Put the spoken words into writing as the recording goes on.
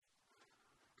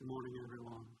Good morning,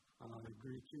 everyone. I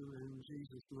greet you in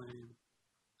Jesus' name.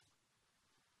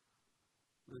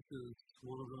 This is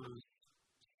one of those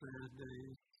sad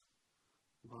days,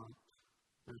 but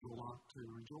there's a lot to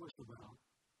rejoice about.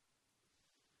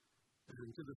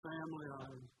 And to the family, I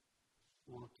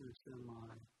want to extend my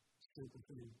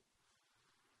sympathy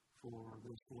for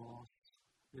this loss.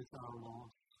 It's our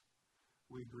loss.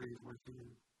 We grieve with you.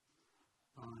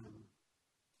 I'm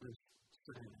just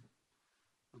sad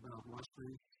about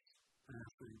Wesley's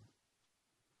passing.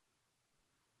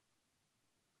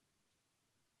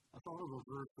 I thought of a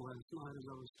verse last night as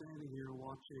I was standing here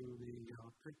watching the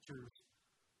pictures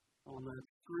on that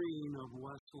screen of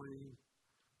Wesley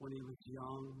when he was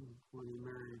young, when he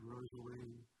married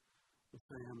Rosalie, the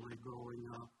family growing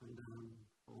up and then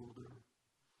older.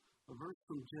 A verse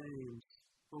from James,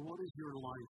 "For what is your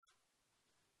life?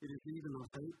 It is even a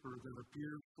vapor that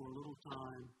appears for a little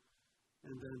time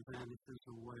and then vanishes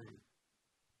away."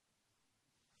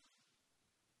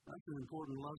 That's an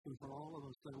important lesson for all of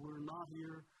us, that we're not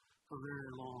here for very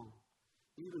long.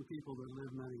 Even people that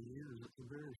live many years, it's a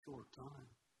very short time.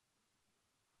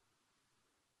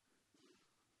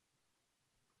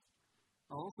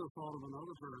 I also thought of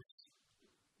another verse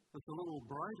that's a little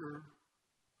brighter.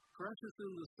 "Precious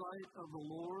in the sight of the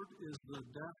Lord is the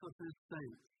death of his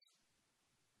saints."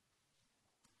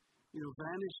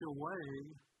 Vanish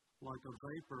away like a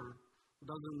vapor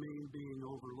doesn't mean being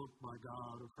overlooked by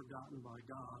God or forgotten by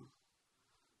God.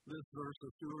 This verse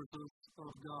assures us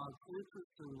of God's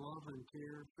interest and love and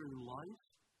care through life,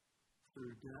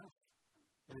 through death,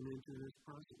 and into his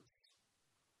presence.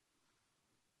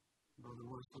 Brother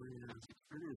Wesley has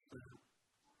experienced that.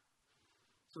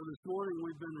 So this morning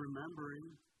we've been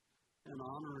remembering and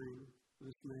honoring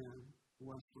this man,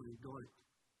 Wesley Glick.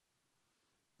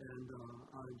 And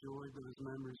I enjoyed those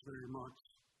memories very much.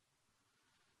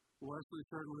 Wesley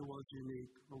certainly was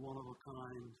unique, a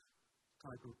one-of-a-kind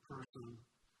type of person.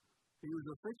 He was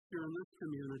a fixture in this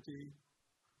community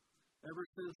ever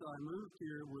since I moved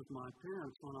here with my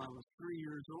parents when I was 3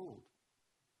 years old.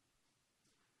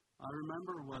 I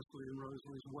remember Wesley and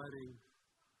Rosalie's wedding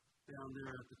down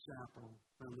there at the chapel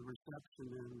and the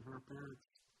reception in her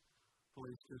parents'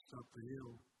 place just up the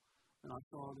hill. And I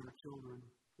saw their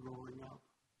children growing up.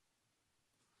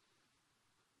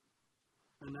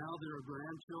 And now there are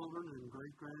grandchildren and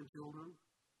great-grandchildren.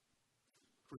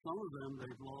 For some of them,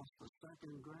 they've lost a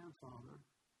second grandfather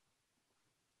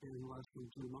in less than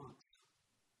 2 months.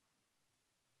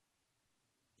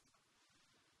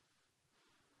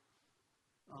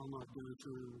 I'll not go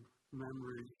through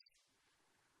memories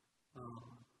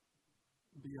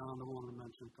beyond. I want to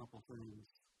mention a couple things.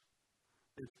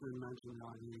 It's been mentioned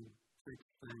how he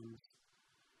fixed things.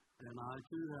 And I,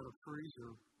 too, had a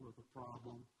freezer with a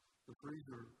problem.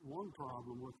 One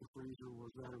problem with the freezer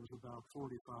was that it was about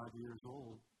 45 years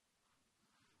old.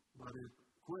 But it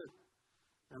quit.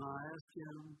 And I asked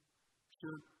him,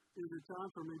 is it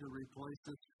time for me to replace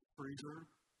this freezer?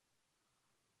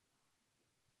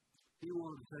 He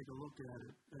wanted to take a look at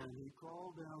it. And he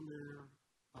crawled down there,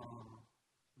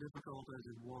 difficult as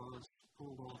it was,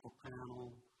 pulled off a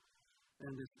panel,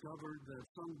 and discovered that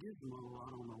some gizmo, I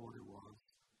don't know what it was,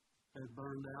 had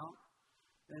burned out.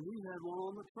 And he had one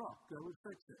on the truck that would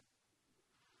fix it.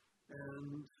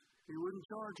 And he wouldn't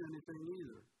charge anything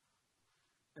either.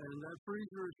 And that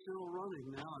freezer is still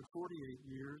running now at 48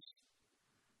 years.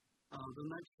 The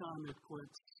next time it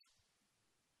quits,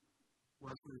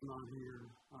 Wesley's not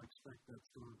here. I expect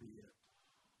that's going to be it.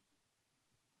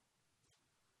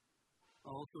 I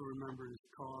also remember his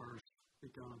cars. He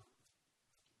kind of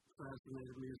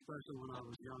fascinated me, especially when I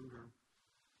was younger.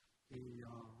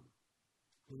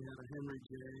 He had a Henry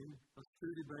J., a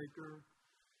Studebaker.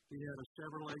 He had a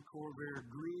Chevrolet Corvair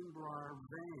Greenbrier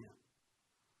van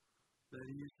that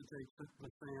he used to take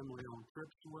the family on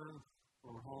trips with,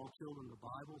 or haul children to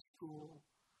Bible school,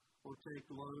 or take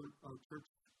a load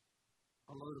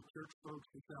of church folks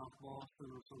to South Boston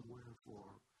or somewhere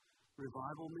for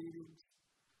revival meetings.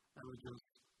 That was just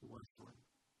Wesley.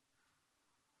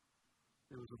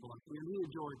 It was a blessing. And he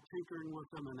enjoyed tinkering with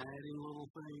them and adding little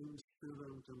things to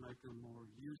them to make them more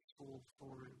useful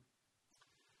for him.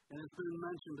 And it's been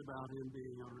mentioned about him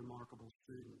being a remarkable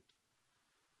student.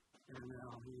 And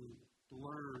how he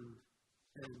learned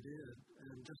and did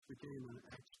and just became an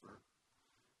expert.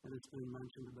 And it's been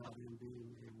mentioned about him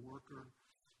being a worker.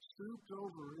 Stooped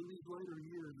over in these later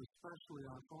years, especially,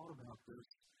 I thought about this.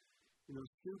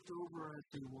 Stooped over as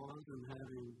he was and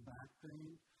having back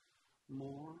pain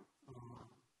more,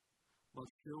 but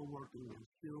still working and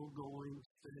still going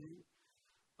steady.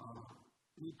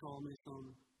 He'd call me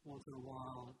once in a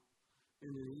while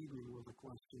in the evening with a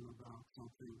question about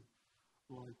something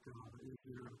like is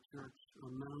there a church, a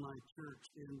Mennonite church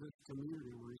in this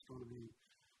community where he's going to be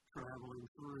traveling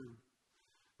through?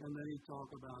 And then he'd talk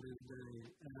about his day.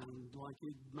 And like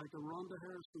he'd make a run to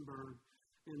Harrisonburg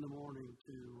in the morning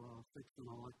to fix an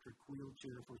electric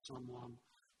wheelchair for someone.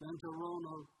 Then to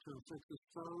Roanoke to fix a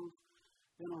stove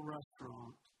in a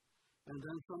restaurant. And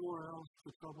then somewhere else to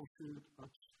troubleshoot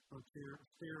a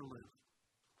stair lift.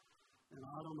 And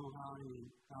I don't know how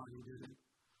he did it,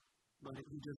 but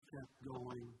he just kept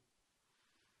going.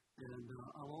 And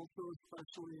I'll also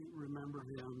especially remember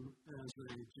him as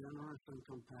a generous and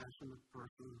compassionate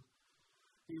person.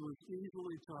 He was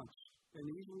easily touched and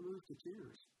easily moved to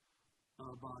tears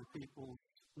by people's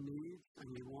needs, and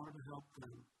he wanted to help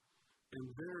them. And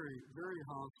very, very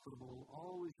hospitable,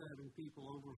 always having people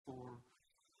over for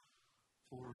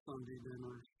Sunday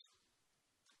dinners.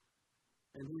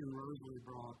 And he and Rosalie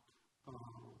brought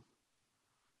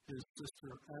his sister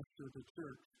Esther to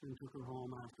church and took her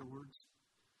home afterwards.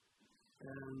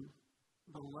 And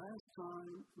the last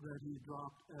time that he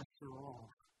dropped Esther off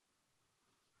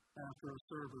after a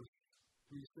service,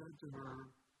 he said to her,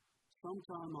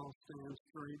 "Sometime I'll stand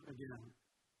straight again."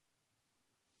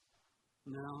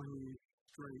 Now he's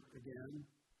straight again.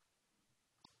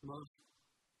 Most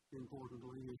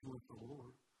importantly, he's with the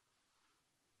Lord.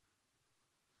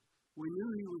 We knew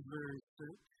he was very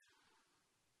sick,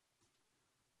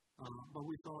 but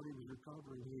we thought he was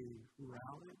recovering. He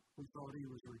routed. We thought he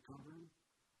was recovering.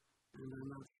 And then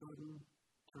that sudden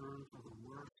turn for the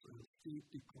worse and steep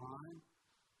decline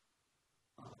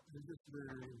is just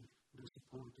very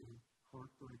disappointing,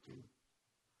 heartbreaking.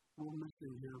 We'll miss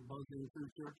him here buzzing through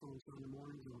church on Sunday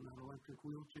mornings on that electric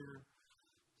wheelchair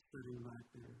sitting back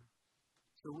there.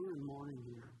 So we're in mourning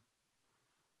here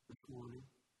this morning,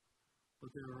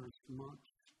 but there is much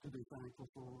to be thankful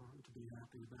for and to be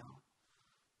happy about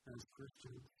as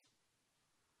Christians.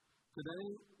 Today,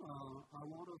 I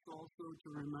want us also to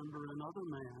remember another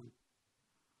man,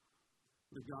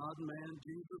 the God-man,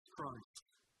 Jesus Christ.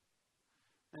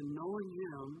 And knowing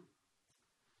him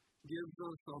gives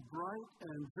us a bright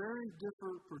and very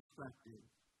different perspective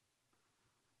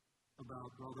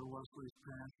about Brother Wesley's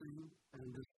passing and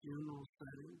this funeral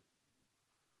setting.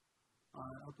 I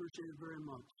appreciate very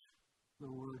much the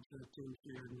words that Tim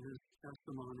shared in his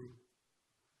testimony.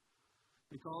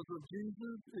 Because of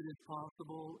Jesus, it is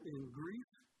possible in grief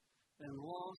and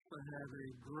loss to have a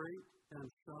great and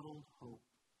settled hope.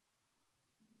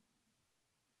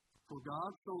 For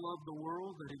God so loved the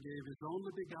world that he gave his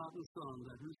only begotten Son,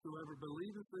 that whosoever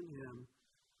believeth in him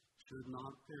should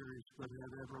not perish but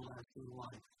have everlasting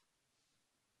life.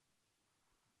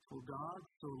 For God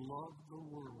so loved the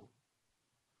world.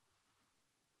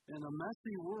 And a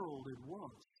messy world it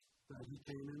was that he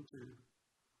came into.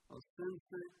 A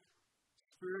sin-sick,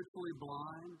 spiritually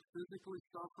blind, physically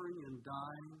suffering and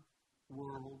dying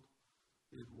world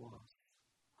it was.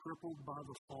 Crippled by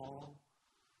the fall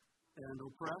and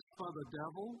oppressed by the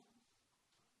devil.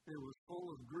 It was full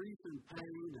of grief and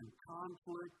pain and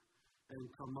conflict and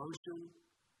commotion.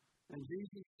 And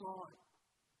Jesus saw it.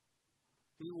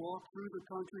 He walked through the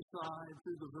countryside,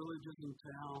 through the villages and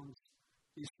towns.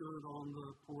 He stood on the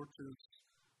porches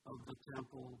of the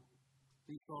temple.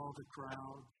 He saw the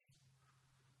crowd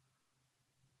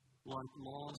like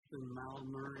lost and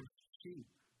malnourished sheep,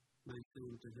 they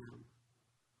seemed to him,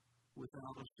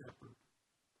 without a shepherd.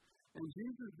 And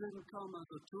Jesus didn't come as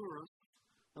a tourist,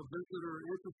 a visitor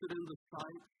interested in the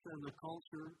sights and the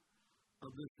culture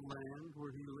of this land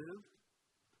where he lived.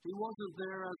 He wasn't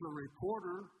there as a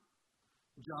reporter,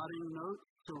 jotting notes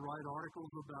to write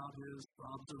articles about his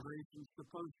observations to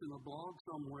post in a blog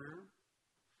somewhere.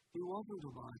 He wasn't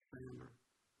a bystander.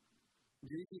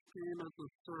 Jesus came as a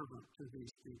servant to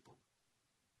these people,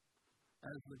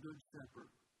 as the Good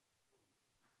Shepherd.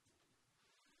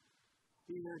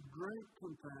 He had great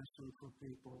compassion for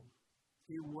people.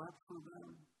 He wept for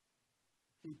them.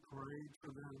 He prayed for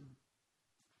them.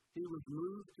 He was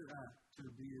moved to act, to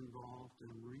be involved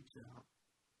and reach out.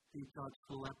 He touched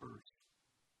lepers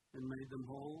and made them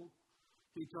whole.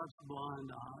 He touched blind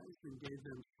eyes and gave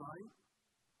them sight.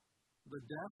 The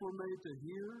deaf were made to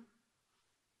hear.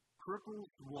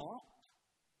 Cripples walked.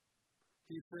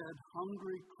 He fed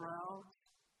hungry crowds.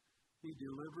 He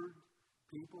delivered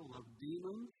people of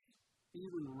demons,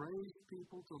 even raised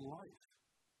people to life.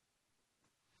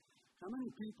 How many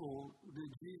people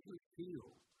did Jesus heal?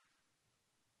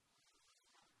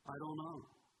 I don't know.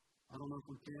 I don't know if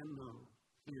we can know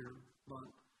here, but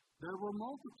there were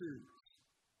multitudes,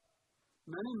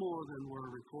 many more than were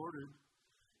recorded.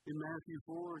 In Matthew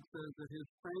 4, it says that his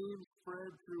fame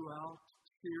spread throughout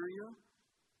Syria,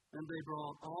 and they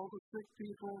brought all the sick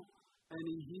people, and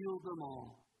he healed them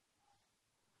all.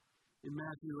 In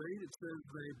Matthew 8, it says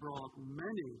they brought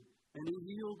many, and he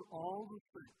healed all the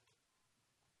sick.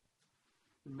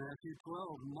 In Matthew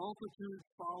 12, multitudes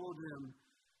followed him,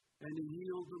 and he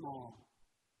healed them all.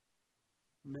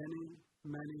 Many,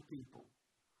 many people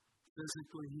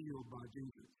physically healed by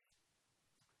Jesus.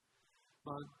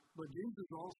 But Jesus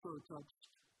also touched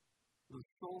the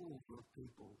souls of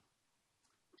people,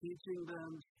 teaching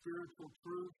them spiritual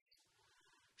truths,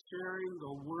 sharing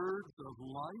the words of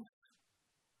life,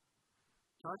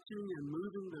 touching and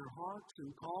moving their hearts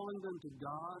and calling them to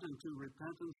God and to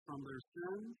repentance from their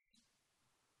sins.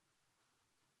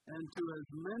 And to as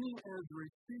many as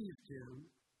received him,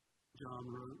 John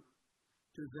wrote,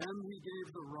 to them he gave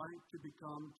the right to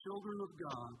become children of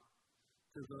God,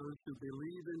 to those who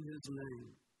believe in his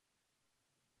name.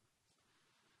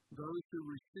 Those who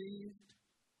received,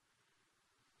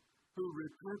 who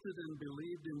repented and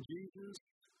believed in Jesus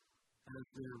as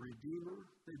their Redeemer,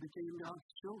 they became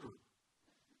God's children.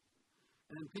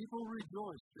 And people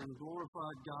rejoiced and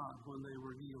glorified God when they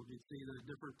were healed. You see that at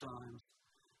different times.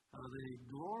 They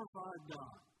glorified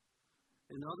God.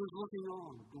 And others looking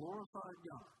on glorified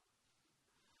God.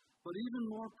 But even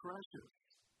more precious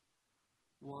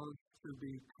was to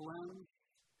be cleansed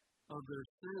of their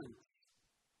sins,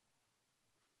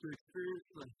 to experience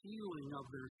the healing of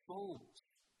their souls.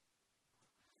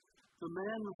 The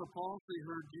man with the palsy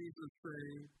heard Jesus say,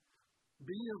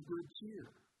 "Be of good cheer.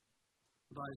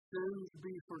 Thy sins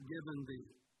be forgiven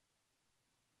thee."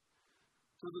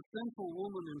 To the sinful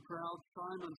woman in proud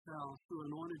Simon's house who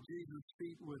anointed Jesus'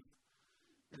 feet with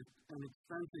an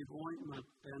expensive ointment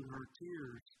and her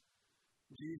tears,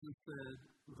 Jesus said,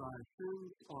 "Thy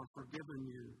sins are forgiven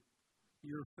you.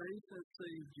 Your faith has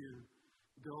saved you.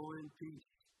 Go in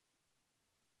peace."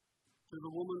 To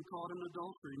the woman caught in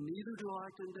adultery, "Neither do I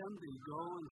condemn thee. Go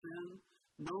and sin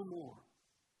no more."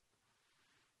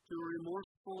 To a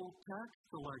remorseful tax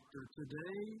collector,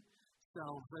 "Today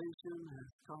salvation has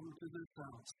come to this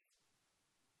house."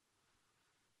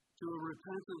 To a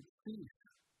repentant thief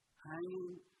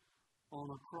hanging on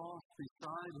a cross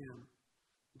beside him,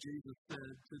 Jesus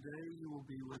said, "Today you will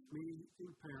be with me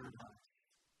in paradise."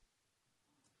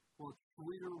 What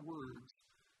sweeter words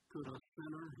could a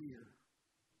sinner hear?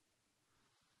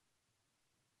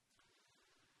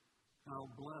 How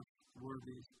blessed were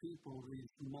these people, these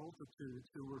multitudes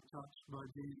who were touched by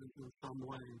Jesus in some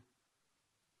way.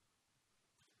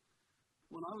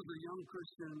 When I was a young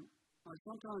Christian, I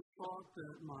sometimes thought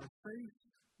that my faith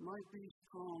might be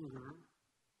stronger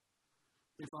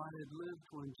if I had lived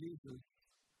when Jesus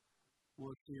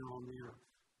was here on the earth.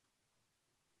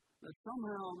 That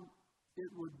somehow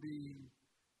it would be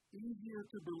easier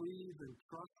to believe and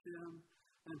trust him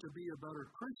and to be a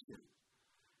better Christian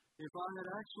if I had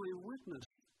actually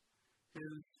witnessed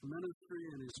his ministry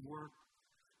and his work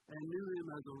and knew him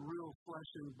as a real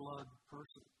flesh and blood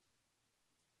person.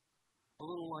 A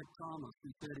little like Thomas,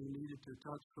 who said he needed to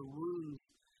touch the wounds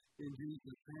in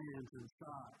Jesus' hands and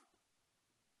side.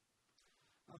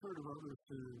 I've heard of others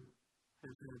who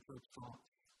have had such thoughts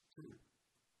too.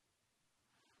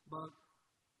 But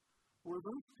were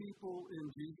those people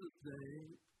in Jesus'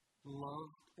 day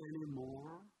loved any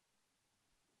more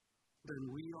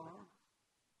than we are?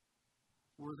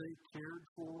 Were they cared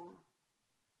for,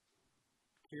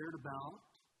 cared about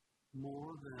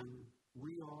more than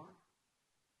we are?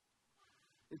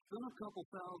 It's been a couple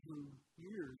thousand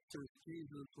years since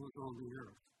Jesus was on the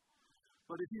earth.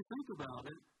 But if you think about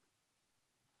it,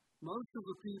 most of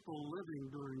the people living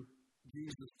during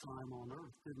Jesus' time on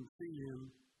earth didn't see him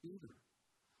either.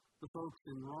 The folks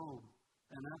in Rome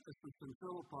and Ephesus and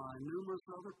Philippi and numerous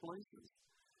other places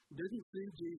didn't see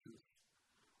Jesus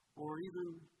or even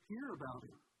hear about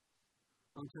him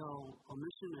until a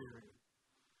missionary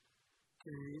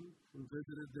came and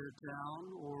visited their town,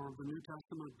 or the New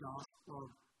Testament gospel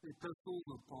epistles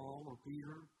of Paul or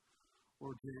Peter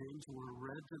or James were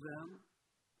read to them,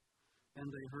 and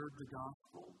they heard the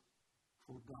gospel.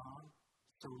 For God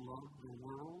so loved the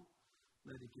world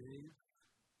that he gave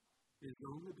his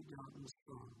only begotten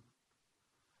Son,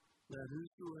 that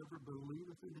whosoever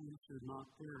believeth in him should not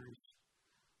perish,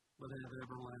 but have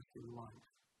everlasting life.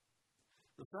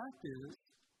 The fact is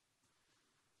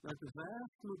that the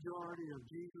vast majority of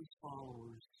Jesus'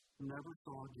 followers never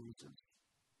saw Jesus,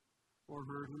 or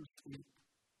heard him speak,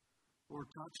 or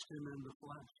touched him in the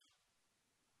flesh.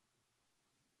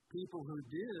 People who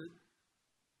did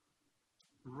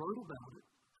wrote about it.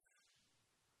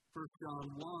 1 John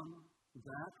 1,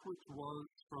 that which was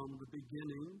from the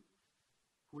beginning,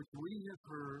 which we have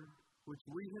heard, which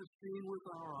we have seen with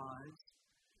our eyes,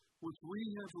 which we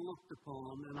have looked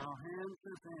upon, and our hands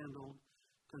have handled,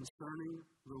 concerning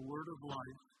the word of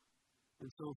life.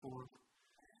 and so forth.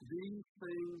 These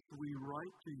things we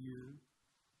write to you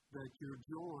that your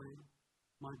joy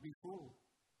might be full.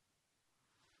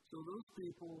 So those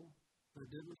people that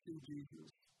didn't see Jesus,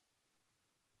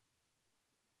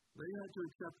 they had to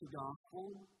accept the gospel,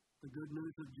 the good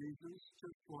news of Jesus,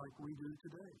 just like we do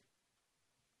today.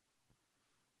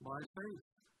 By faith,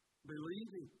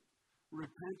 believing,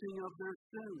 repenting of their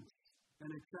sins, and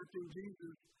accepting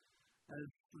Jesus as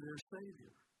their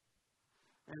Savior.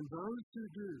 And those who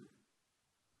do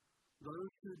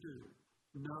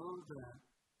know that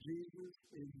Jesus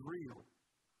is real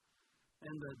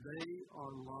and that they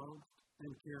are loved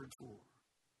and cared for.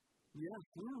 Yes,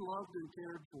 we're loved and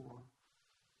cared for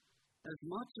as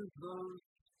much as those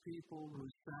people who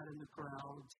sat in the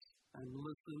crowds and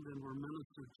listened and were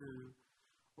ministered to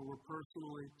or were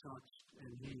personally touched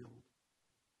and healed.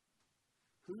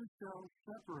 Who shall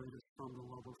separate us from the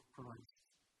love of Christ?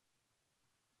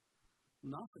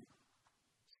 Nothing,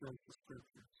 says the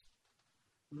Scriptures.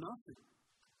 Nothing.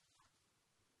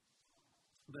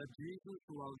 That Jesus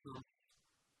loves us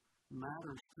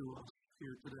matters to us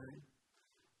here today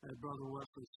at Brother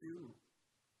Wesley's funeral.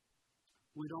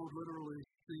 We don't literally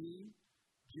see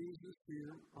Jesus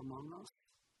here among us,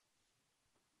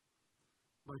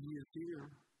 but He is here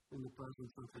in the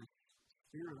presence of His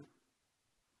Spirit,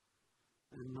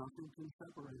 and nothing can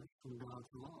separate us from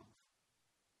God's love.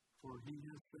 For He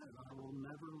has said, I will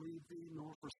never leave thee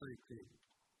nor forsake thee.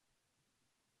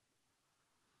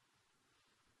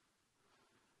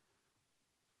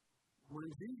 When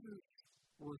Jesus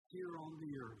was here on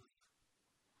the earth,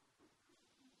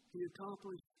 He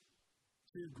accomplished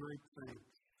two great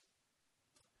things.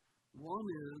 One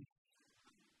is,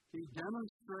 He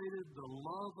demonstrated the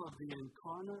love of the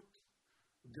incarnate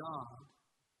God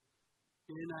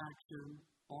in action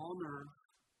on earth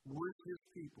with His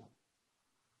people.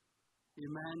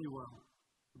 Emmanuel,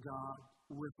 God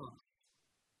with us.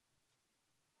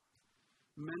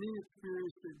 Many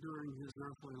experienced it during His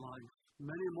earthly life.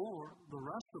 Many more, the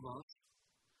rest of us,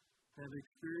 have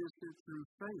experienced it through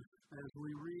faith as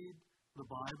we read the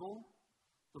Bible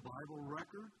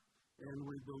record, and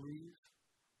we believe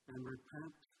and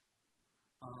repent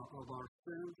of our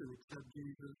sins and accept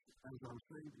Jesus as our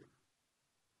Savior.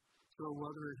 So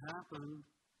whether it happened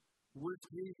with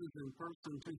Jesus in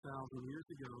person 2,000 years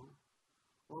ago,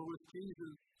 or with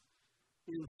Jesus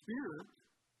in spirit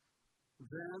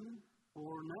then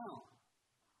or now,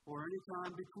 or any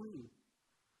time between,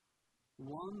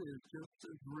 one is just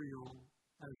as real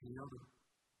as the other.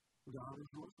 God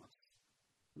is with us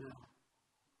now.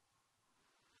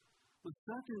 The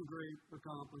second great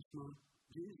accomplishment,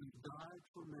 Jesus died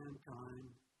for mankind,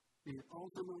 the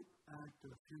ultimate act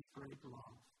of His great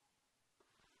love,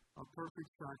 a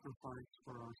perfect sacrifice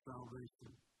for our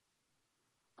salvation.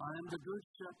 I am the good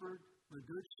shepherd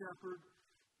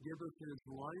giveth his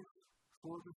life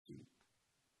for the sheep.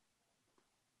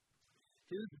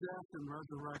 His death and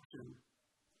resurrection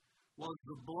was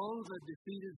the blow that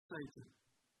defeated Satan,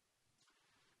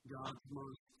 God's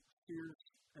most fierce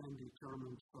and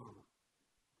determined foe.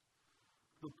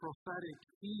 The prophetic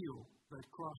heel that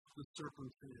crushed the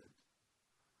serpent's head.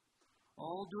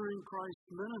 All during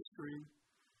Christ's ministry,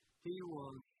 He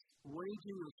was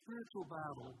waging a spiritual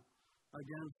battle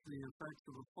against the effects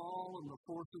of the fall and the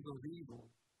forces of evil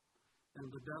and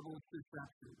the devil's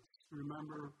deceptions.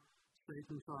 Remember,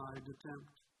 Satan tried to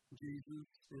tempt Jesus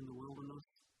in the wilderness.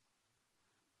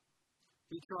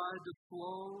 He tried to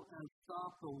slow and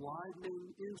stop the widening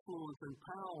influence and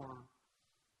power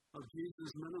of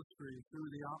Jesus' ministry through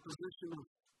the opposition of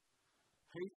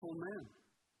hateful men.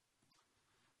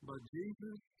 But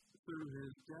Jesus, through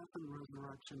His death and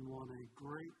resurrection, won a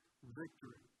great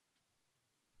victory,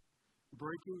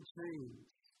 breaking chains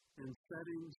and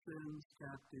setting sin's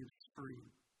captives free.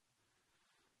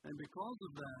 And because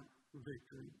of that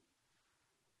victory,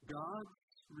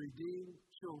 God's redeemed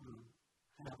children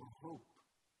have a hope.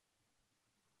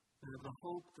 They have a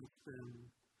hope that's been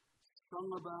sung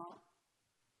about,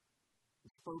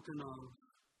 spoken of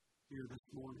here this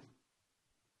morning.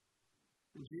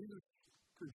 And Jesus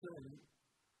could say,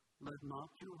 let not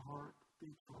your heart be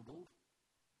troubled.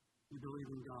 You believe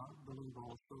in God, believe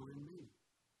also in me.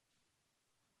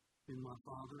 In my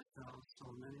Father's house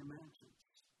are many mansions.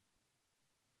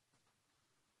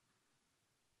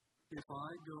 If I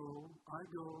go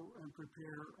and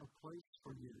prepare a place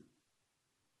for you.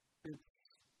 It's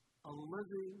a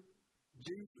living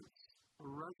Jesus, a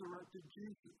resurrected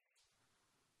Jesus,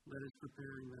 that is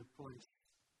preparing that place.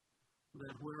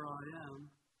 That where I am,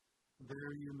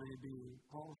 there you may be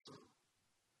also.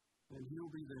 And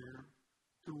He'll be there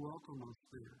to welcome us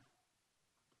there.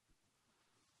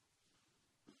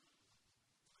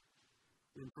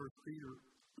 in 1 Peter,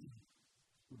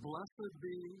 "Blessed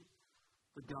be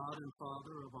the God and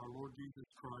Father of our Lord Jesus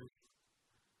Christ,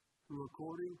 who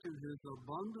according to his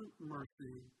abundant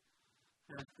mercy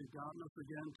hath begotten us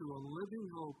again to a living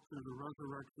hope through the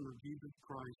resurrection of Jesus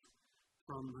Christ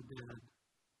from the dead,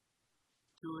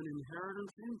 to an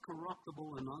inheritance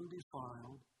incorruptible and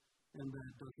undefiled, and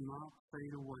that does not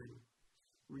fade away,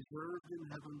 reserved in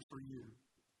heaven for you,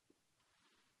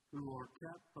 who are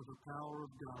kept by the power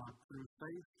of God through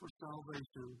faith for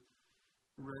salvation,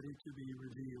 ready to be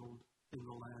revealed in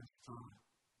the last time."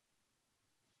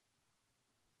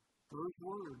 Those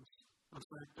words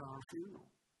affect our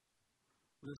funeral.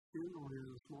 This funeral here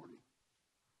this morning.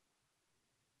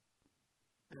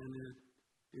 And it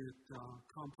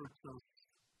comforts us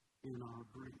in our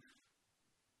grief.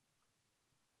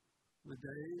 The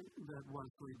day that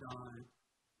Wesley died,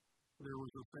 there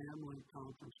was a family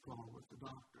conference call with the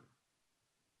doctor.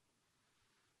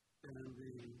 And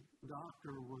the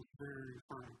doctor was very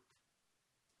frank.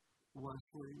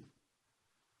 Wesley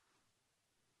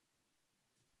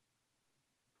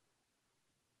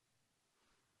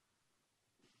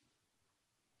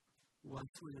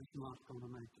is not going to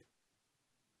make it.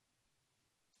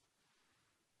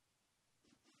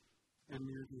 And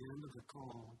near the end of the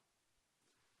call,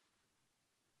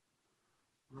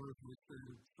 Wesley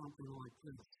said something like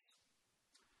this: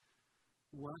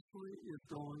 "Wesley is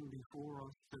going before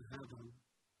us to heaven.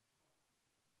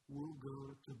 We'll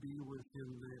go to be with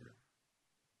him there."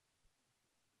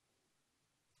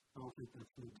 I don't think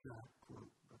that's an exact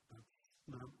quote, but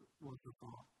that was the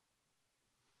thought.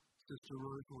 Sister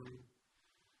Rosalie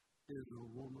is a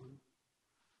woman,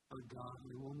 a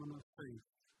godly woman of faith.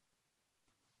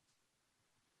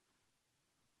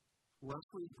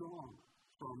 Wesley's gone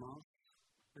from us,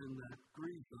 and that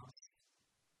grieves us,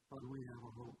 but we have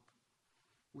a hope.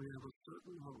 We have a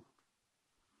certain hope.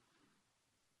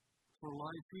 For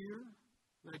life here,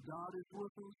 that God is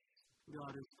with us,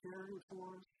 God is caring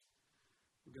for us,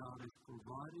 God is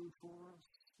providing for us,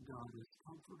 God is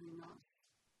comforting us,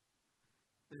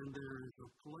 and there is a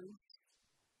place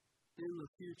in the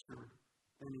future,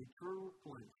 an eternal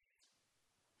place,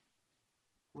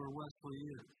 where Wesley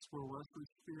is, where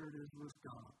Wesley's spirit is with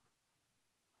God.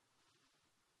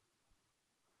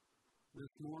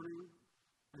 This morning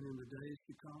and in the days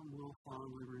to come, we'll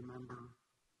fondly remember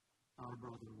our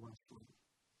brother Wesley.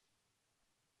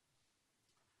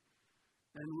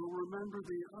 And we'll remember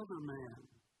the other man,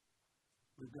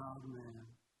 the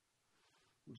God-man,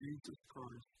 Jesus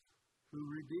Christ, who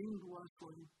redeemed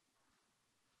Wesley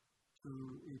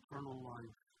to eternal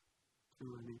life, to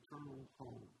an eternal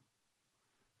home.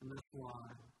 And that's why,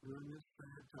 during this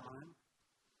sad time,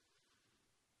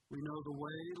 we know the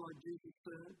way, like Jesus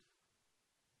said,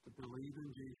 to believe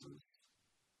in Jesus.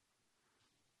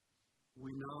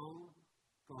 We know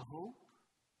the hope,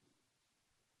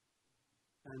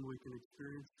 and we can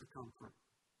experience the comfort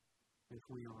if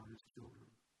we are his children.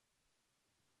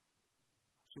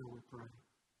 Shall we pray?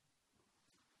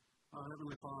 Our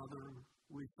Heavenly Father,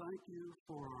 we thank you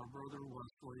for our brother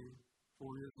Wesley,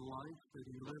 for his life that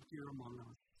he lived here among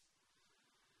us,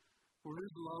 for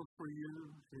his love for you,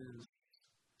 his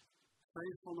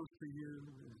faithfulness to you,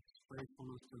 his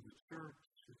faithfulness to the church,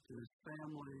 to his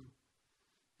family,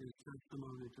 his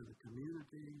testimony to the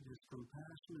community, his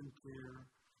compassion and care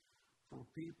for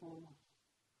people.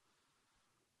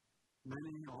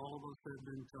 Many, all of us have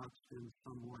been touched in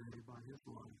some way by his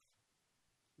life.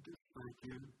 Just thank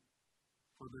you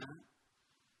for that.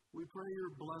 We pray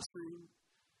your blessing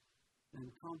and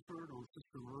comfort on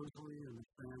Sister Rosalie and the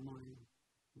family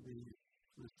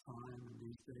this time and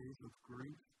these days of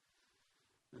grief.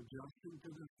 Adjusting to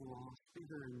this loss, be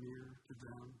very near to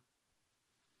them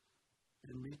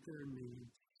and meet their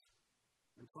needs.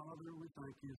 And Father, we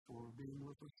thank you for being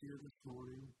with us here this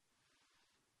morning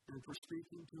and for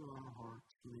speaking to our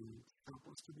hearts' needs. Help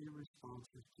us to be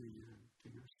responsive to you, to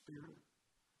your Spirit.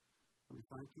 We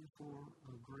thank you for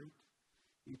a great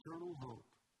eternal hope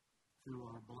through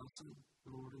our blessed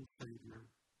Lord and Savior,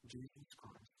 Jesus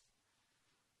Christ.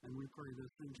 And we pray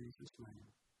this in Jesus' name.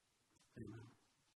 Amen.